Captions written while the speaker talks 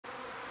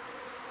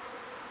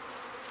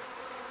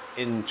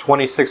In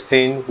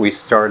 2016, we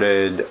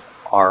started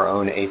our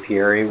own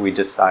apiary. We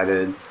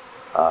decided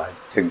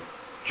to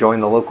join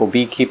the local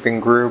beekeeping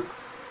group.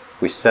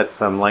 We set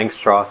some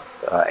Langstroth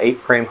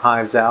 8-frame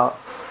hives out,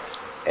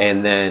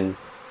 and then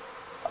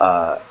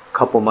a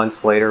couple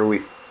months later we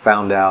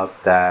found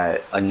out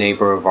that a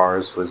neighbor of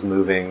ours was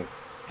moving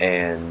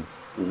and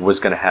was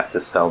going to have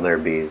to sell their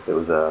bees. It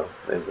was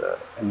a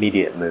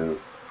immediate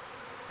move,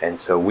 and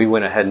so we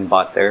went ahead and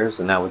bought theirs,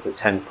 and that was a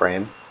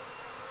 10-frame.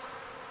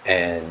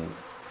 And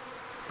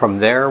from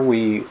there,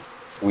 we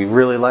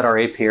really let our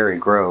apiary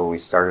grow. We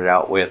started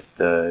out with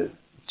the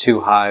 2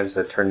 hives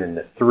that turned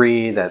into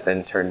 3, that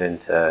then turned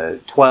into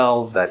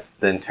 12, that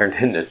then turned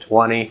into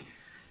 20.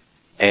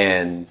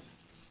 And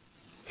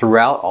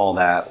throughout all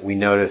that, we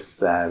noticed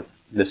that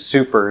the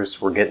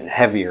supers were getting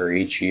heavier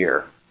each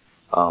year,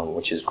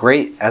 which is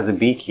great as a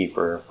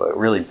beekeeper, but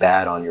really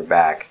bad on your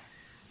back.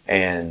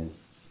 And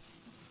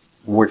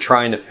we're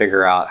trying to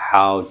figure out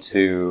how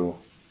to,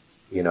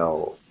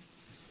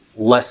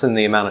 lessen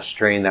the amount of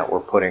strain that we're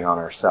putting on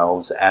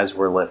ourselves as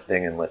we're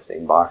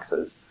lifting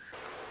boxes.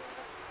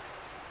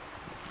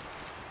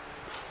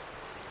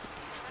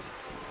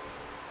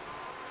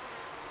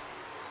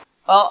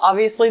 Well,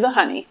 obviously the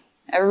honey.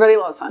 Everybody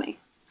loves honey.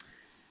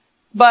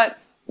 But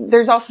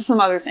there's also some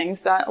other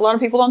things that a lot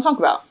of people don't talk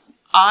about.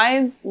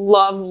 I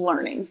love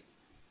learning.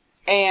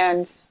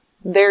 And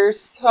there's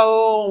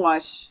so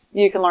much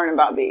you can learn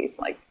about bees.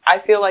 Like, I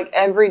feel like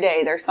every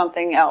day there's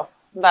something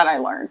else that I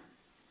learn.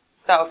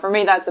 So for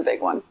me, that's a big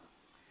one.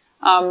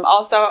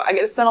 Also, I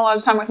get to spend a lot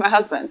of time with my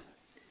husband.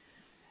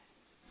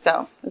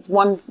 So it's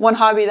one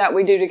hobby that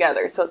we do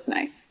together, so it's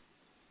nice.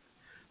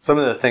 Some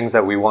of the things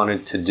that we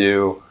wanted to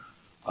do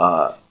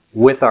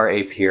with our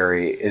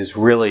apiary is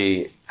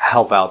really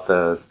help out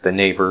the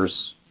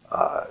neighbors,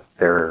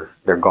 their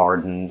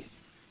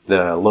gardens,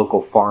 the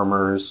local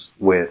farmers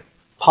with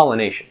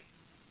pollination.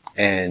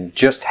 And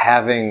just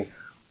having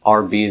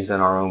our bees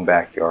in our own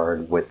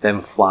backyard, with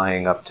them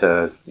flying up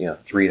to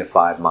 3 to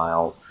 5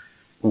 miles,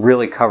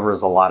 really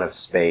covers a lot of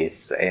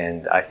space,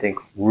 and I think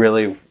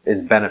really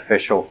is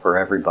beneficial for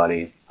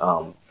everybody.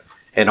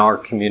 In our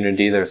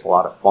community, there's a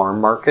lot of farm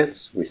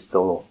markets. We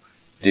still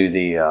do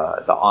the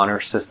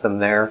honor system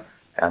there.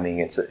 I mean,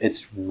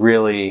 it's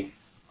really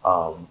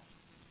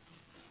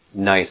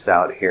nice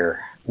out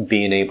here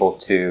being able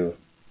to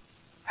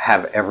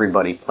have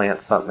everybody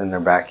plant something in their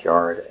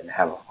backyard and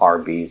have our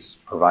bees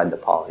provide the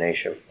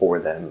pollination for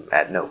them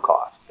at no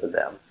cost to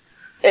them.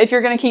 If you're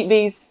going to keep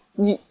bees,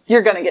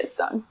 you're going to get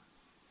stung.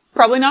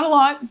 Probably not a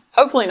lot,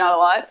 hopefully not a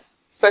lot,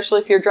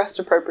 especially if you're dressed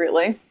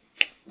appropriately,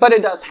 but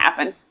it does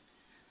happen.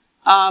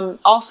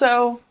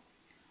 Also,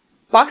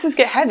 boxes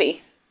get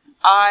heavy.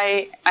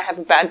 I have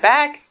a bad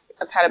back.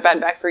 I've had a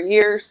bad back for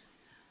years.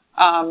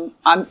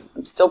 I'm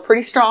still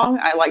pretty strong.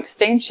 I like to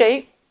stay in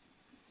shape.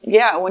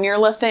 Yeah, when you're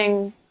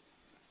lifting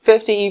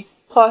 50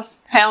 plus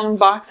pound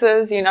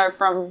boxes,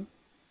 from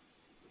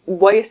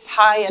waist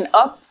high and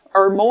up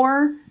or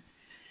more,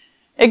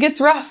 it gets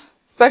rough,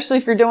 especially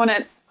if you're doing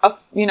it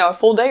a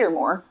full day or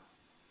more.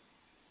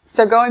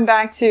 So going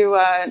back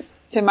to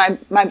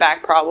my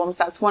back problems,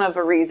 that's one of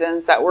the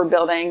reasons that we're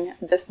building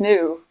this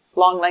new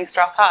long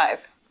Langstroth hive.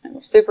 And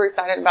we're super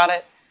excited about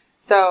it.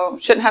 So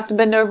shouldn't have to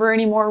bend over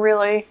anymore,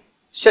 really.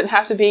 Shouldn't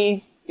have to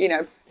be,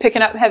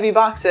 picking up heavy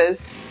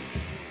boxes.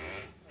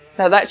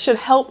 So that should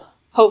help,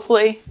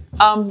 hopefully.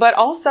 But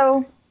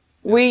also,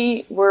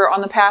 we were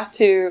on the path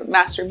to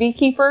Master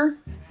Beekeeper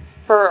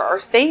for our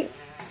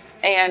state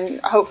and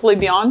hopefully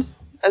beyond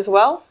as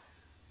well.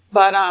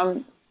 But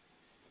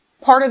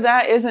part of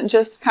that isn't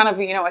just kind of,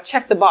 a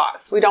check the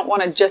box. We don't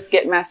want to just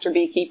get Master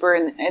Beekeeper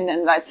and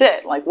then that's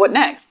it. Like, what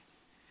next?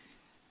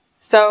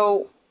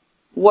 So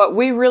what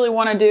we really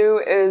want to do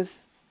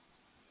is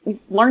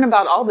learn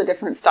about all the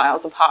different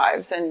styles of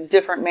hives and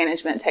different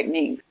management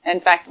techniques. In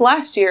fact,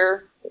 last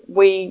year,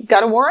 we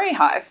got a Warre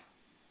hive.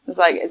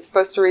 It's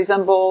supposed to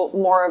resemble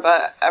more of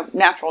a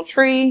natural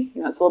tree.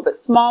 It's a little bit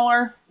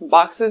smaller.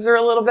 Boxes are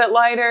a little bit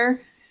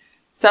lighter.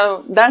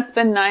 So that's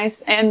been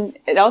nice. And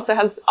it also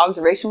has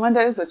observation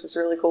windows, which is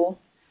really cool.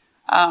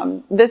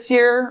 This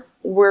year,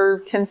 we're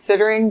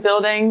considering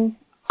building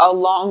a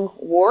long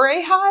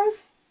Warre hive.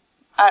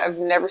 I've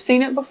never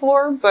seen it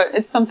before, but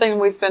it's something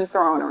we've been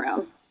throwing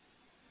around.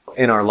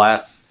 In our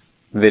last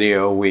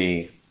video,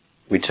 we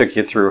took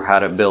you through how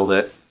to build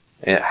it,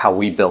 and how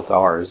we built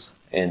ours,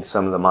 and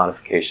some of the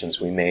modifications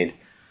we made.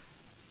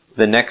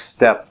 The next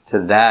step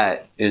to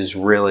that is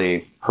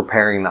really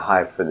preparing the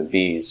hive for the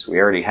bees. We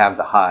already have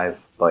the hive,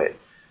 but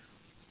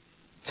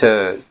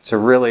to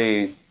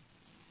really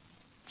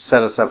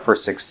set us up for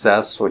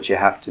success, what you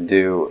have to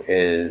do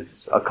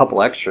is a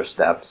couple extra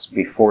steps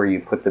before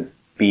you put the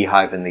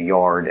beehive in the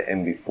yard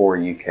and before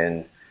you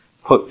can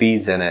put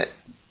bees in it.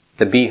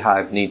 The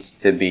beehive needs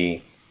to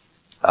be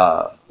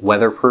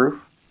weatherproof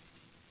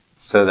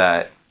so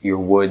that your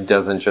wood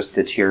doesn't just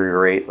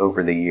deteriorate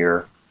over the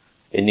year.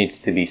 It needs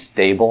to be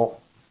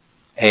stable,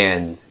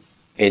 and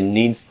it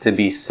needs to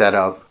be set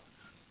up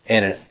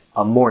in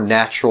a more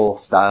natural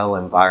style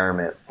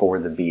environment for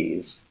the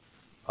bees.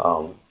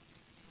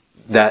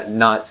 that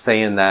not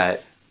saying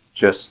that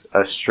just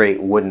a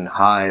straight wooden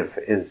hive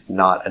is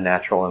not a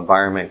natural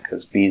environment,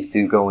 because bees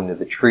do go into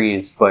the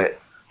trees, but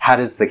how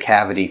does the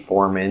cavity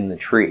form in the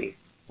tree?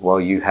 Well,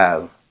 you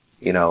have,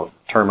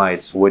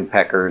 termites,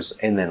 woodpeckers,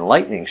 and then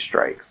lightning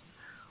strikes.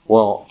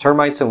 Well,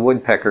 termites and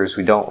woodpeckers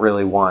we don't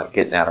really want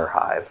getting at our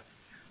hive.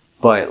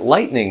 But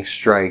lightning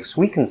strikes,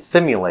 we can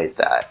simulate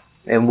that.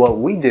 And what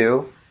we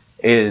do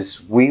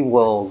is we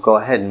will go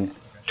ahead and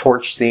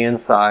torch the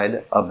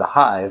inside of the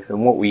hive.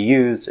 And what we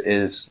use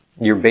is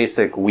your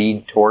basic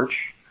weed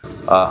torch,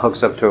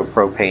 hooks up to a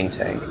propane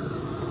tank.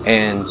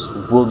 And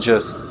we'll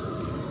just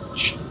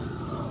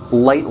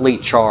lightly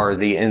char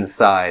the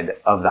inside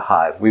of the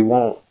hive. We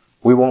won't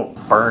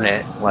burn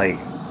it like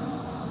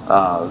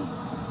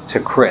to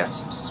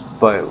crisps,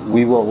 but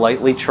we will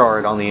lightly char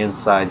it on the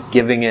inside,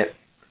 giving it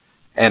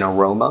an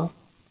aroma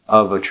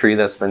of a tree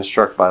that's been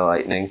struck by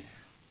lightning,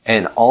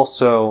 and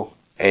also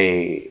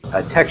a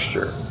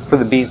texture for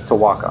the bees to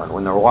walk on.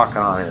 When they're walking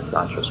on it, it's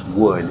not just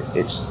wood,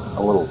 it's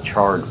a little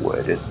charred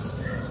wood.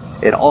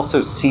 It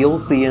also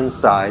seals the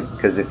inside,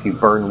 because if you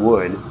burn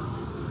wood,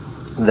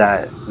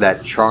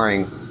 that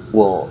charring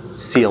will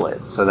seal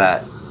it so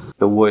that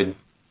the wood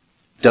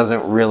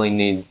doesn't really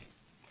need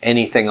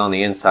anything on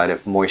the inside.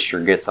 If moisture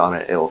gets on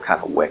it, it'll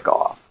kind of wick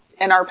off.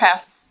 In our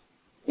past,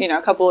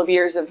 couple of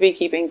years of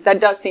beekeeping,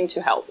 that does seem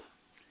to help.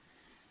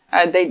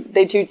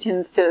 They do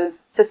tend to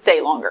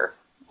stay longer,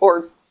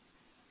 or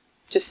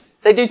just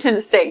they do tend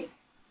to stay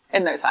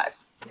in those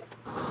hives.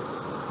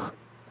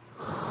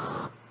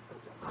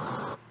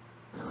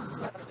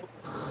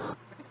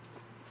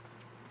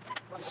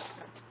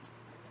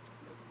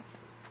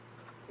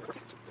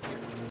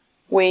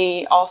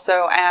 We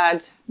also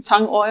add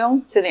tung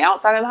oil to the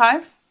outside of the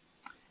hive.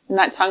 And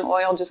that tung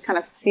oil just kind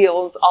of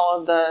seals all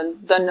of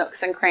the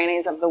nooks and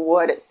crannies of the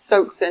wood. It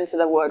soaks into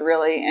the wood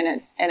really,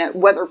 and it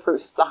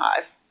weatherproofs the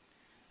hive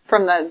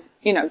from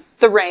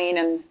the rain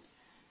and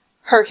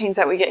hurricanes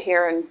that we get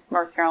here in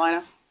North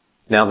Carolina.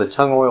 Now, the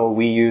tung oil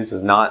we use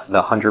is not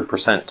the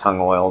 100% tung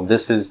oil.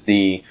 This is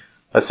the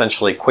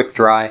essentially quick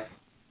dry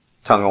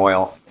tung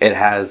oil. It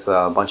has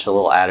a bunch of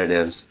little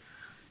additives,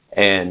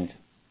 and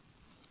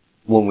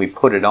when we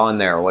put it on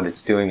there, what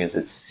it's doing is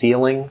it's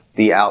sealing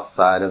the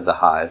outside of the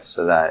hive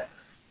so that,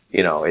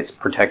 it's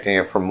protecting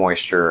it from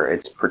moisture,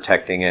 it's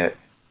protecting it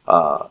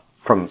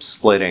from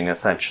splitting,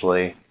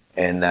 essentially,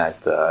 and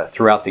that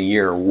throughout the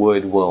year,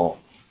 wood will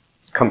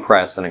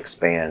compress and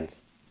expand.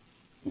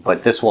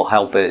 But this will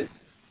help it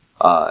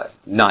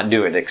not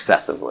do it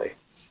excessively,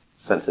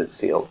 since it's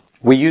sealed.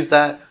 We use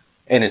that,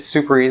 and it's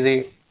super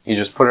easy. You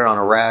just put it on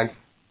a rag,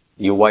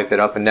 you wipe it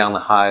up and down the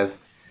hive.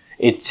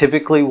 It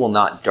typically will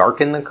not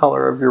darken the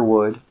color of your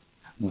wood,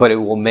 but it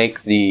will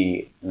make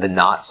the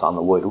knots on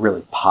the wood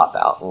really pop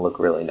out and look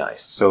really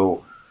nice.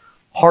 So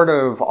part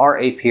of our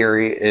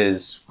apiary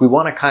is we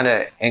want to kind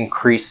of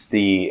increase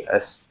the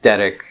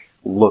aesthetic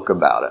look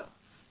about it.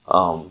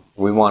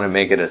 We want to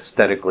make it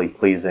aesthetically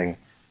pleasing,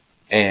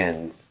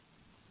 and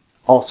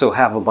also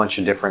have a bunch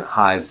of different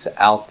hives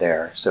out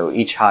there. So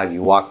each hive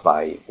you walk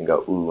by, you can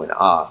go ooh and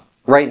ah.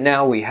 Right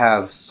now we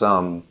have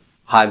some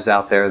hives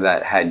out there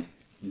that had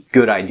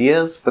good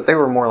ideas, but they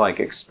were more like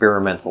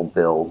experimental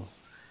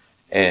builds,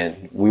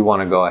 and we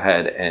want to go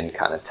ahead and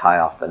kind of tie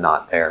off the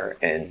knot there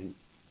and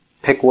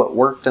pick what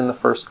worked in the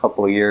first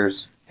couple of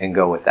years and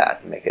go with that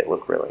and make it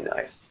look really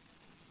nice.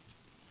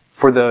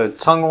 For the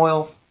tung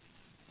oil,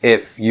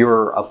 if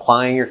you're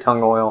applying your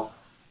tung oil,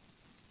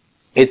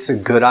 it's a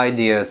good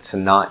idea to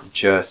not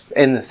just,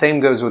 and the same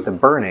goes with the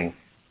burning,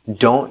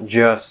 don't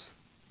just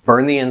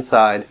burn the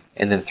inside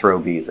and then throw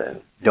bees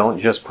in.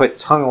 Don't just put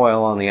tung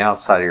oil on the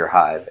outside of your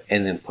hive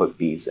and then put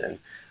bees in.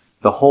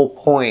 The whole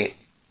point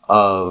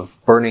of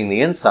burning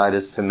the inside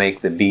is to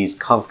make the bees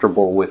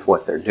comfortable with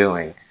what they're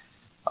doing,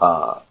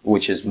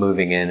 which is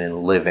moving in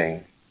and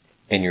living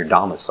in your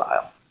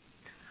domicile.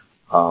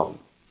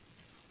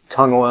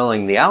 Tung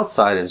oiling the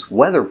outside is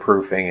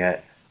weatherproofing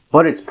it,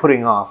 but it's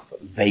putting off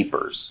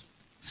vapors.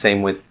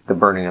 Same with the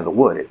burning of the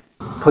wood. It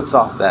puts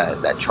off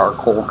that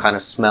charcoal kind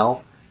of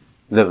smell.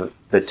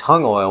 The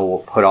tung oil will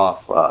put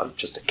off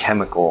just a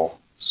chemical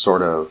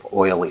sort of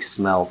oily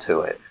smell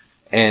to it.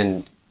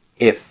 And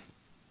if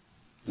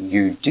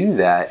you do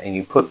that and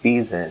you put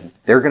bees in,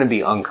 they're going to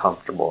be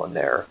uncomfortable in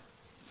their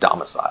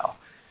domicile.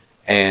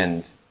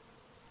 And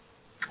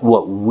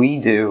what we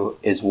do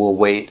is we'll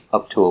wait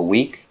up to a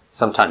week,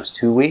 sometimes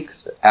 2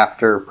 weeks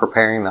after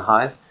preparing the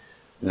hive.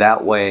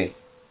 That way,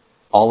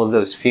 all of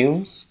those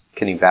fumes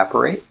can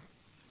evaporate,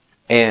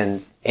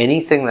 and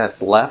anything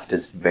that's left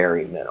is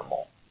very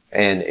minimal.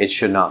 And it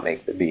should not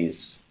make the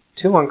bees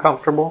too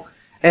uncomfortable.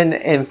 And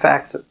in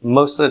fact,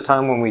 most of the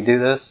time when we do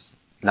this,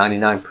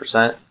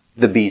 99%,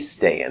 the bees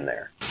stay in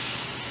there.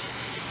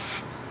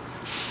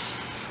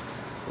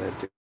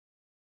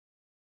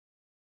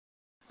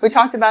 We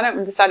talked about it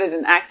and decided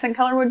an accent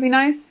color would be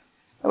nice.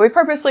 But we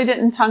purposely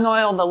didn't tung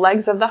oil the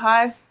legs of the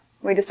hive.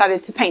 We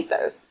decided to paint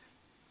those,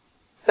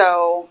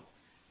 so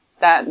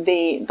that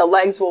the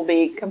legs will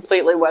be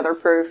completely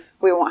weatherproof.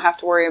 We won't have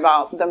to worry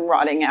about them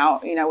rotting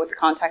out, with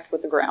contact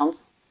with the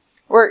ground.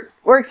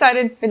 we're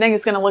excited. We think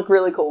it's going to look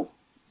really cool.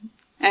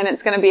 And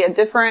it's going to be a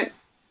different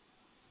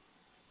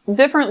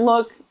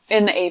look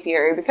in the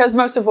apiary because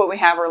most of what we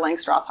have are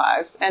Langstroth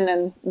hives and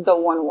then the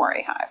one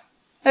Warre hive.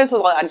 It's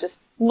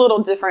just a little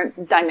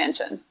different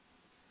dimension.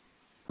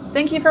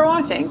 Thank you for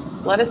watching.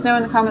 Let us know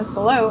in the comments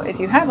below if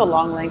you have a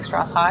long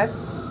Langstroth hive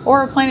or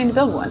are planning to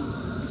build one.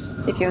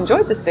 If you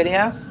enjoyed this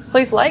video,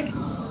 please like,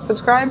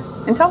 subscribe,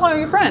 and tell all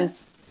your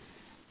friends.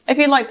 If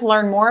you'd like to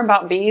learn more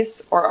about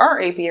bees or our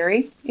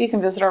apiary, you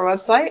can visit our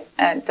website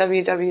at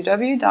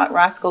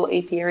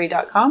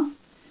www.rascalapiary.com.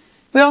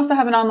 We also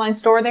have an online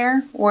store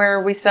there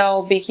where we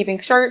sell beekeeping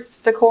shirts,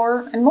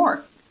 decor, and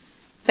more.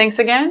 Thanks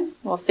again.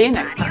 We'll see you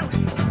next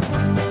time.